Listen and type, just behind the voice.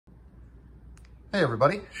Hey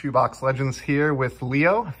everybody, Shoebox Legends here with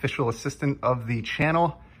Leo, official assistant of the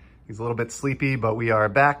channel. He's a little bit sleepy, but we are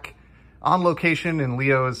back on location in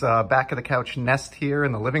Leo's back of the couch nest here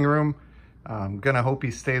in the living room. I'm gonna hope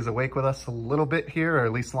he stays awake with us a little bit here, or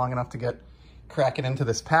at least long enough to get cracking into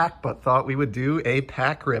this pack, but thought we would do a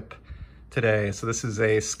pack rip today. So this is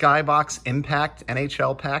a Skybox Impact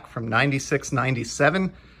NHL pack from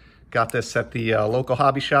 96-97. Got this at the local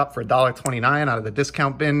hobby shop for $1.29 out of the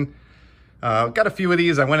discount bin. Got a few of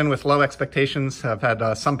these. I went in with low expectations. I've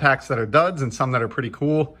had some packs that are duds and some that are pretty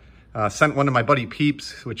cool. Sent one to my buddy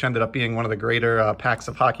Peeps, which ended up being one of the greater packs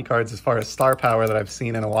of hockey cards as far as star power that I've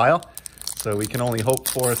seen in a while. So we can only hope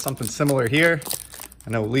for something similar here. I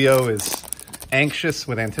know Leo is anxious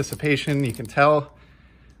with anticipation, you can tell.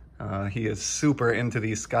 He is super into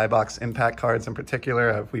these Skybox Impact cards in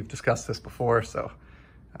particular. We've discussed this before, so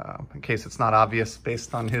in case it's not obvious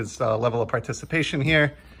based on his level of participation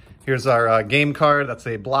here. Here's our game card. That's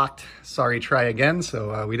a blocked sorry try again.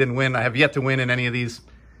 So we didn't win. I have yet to win in any of these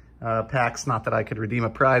packs. Not that I could redeem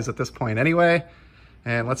a prize at this point anyway.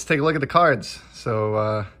 And let's take a look at the cards.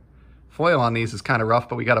 So foil on these is kind of rough,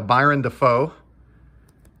 but we got a Byron Defoe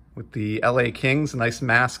with the LA Kings. A nice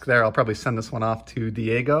mask there. I'll probably send this one off to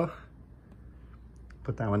Diego.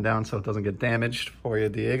 Put that one down so it doesn't get damaged for you,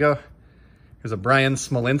 Diego. Here's a Brian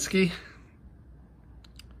Smolinski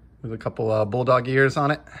with a couple bulldog ears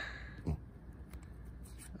on it.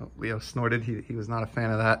 Oh, Leo snorted. He was not a fan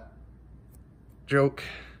of that joke.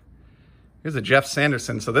 Here's a Jeff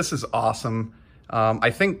Sanderson. So this is awesome. I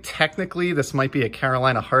think technically this might be a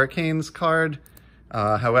Carolina Hurricanes card.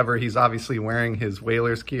 However, he's obviously wearing his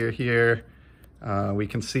Whalers gear here. We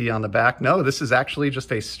can see on the back. No, this is actually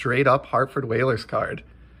just a straight up Hartford Whalers card.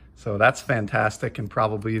 So that's fantastic and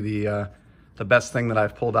probably the best thing that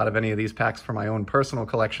I've pulled out of any of these packs for my own personal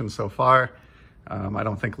collection so far. I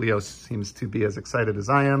don't think Leo seems to be as excited as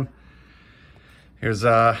I am. Here's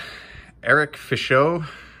Eric Fichot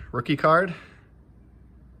rookie card.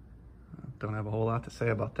 Don't have a whole lot to say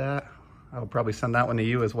about that. I'll probably send that one to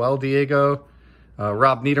you as well, Diego.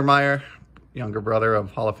 Rob Niedermeyer, younger brother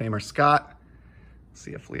of Hall of Famer Scott. Let's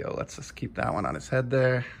see if Leo lets us keep that one on his head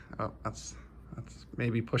there. Oh, that's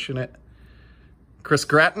maybe pushing it. Chris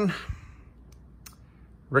Gratton.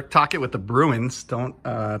 Rick Tocchet with the Bruins. Don't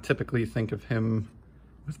typically think of him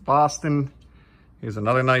with Boston. Here's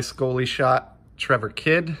another nice goalie shot. Trevor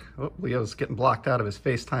Kidd. Oh, Leo's getting blocked out of his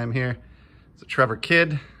FaceTime here. It's a Trevor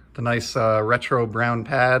Kidd. The nice retro brown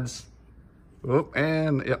pads. Oh,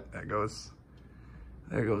 and yep, there goes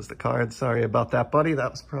the card. Sorry about that, buddy.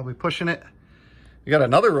 That was probably pushing it. We got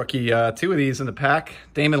another rookie, two of these in the pack.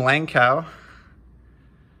 Damon Langkow.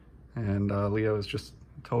 And Leo has just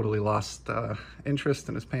totally lost interest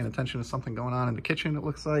and is paying attention to something going on in the kitchen, it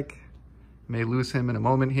looks like. May lose him in a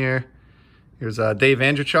moment here. Here's Dave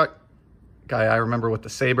Andrechuk, guy I remember with the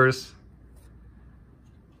Sabres.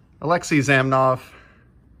 Alexei Zamnov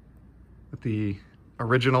with the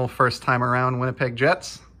original first time around Winnipeg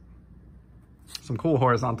Jets. Some cool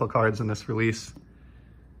horizontal cards in this release.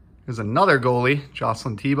 Here's another goalie,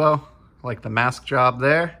 Jocelyn Thibault. I like the mask job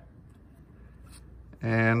there.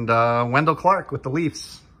 And Wendell Clark with the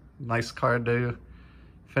Leafs. Nice card to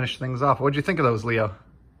finish things off. What'd you think of those, Leo?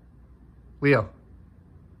 Leo.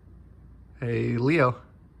 Hey, Leo.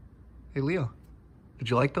 Hey, Leo. Did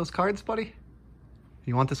you like those cards, buddy?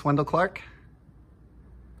 You want this Wendell Clark?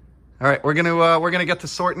 All right, we're gonna get to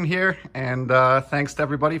sorting here, and thanks to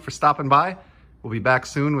everybody for stopping by. We'll be back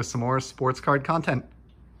soon with some more sports card content.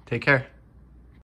 Take care.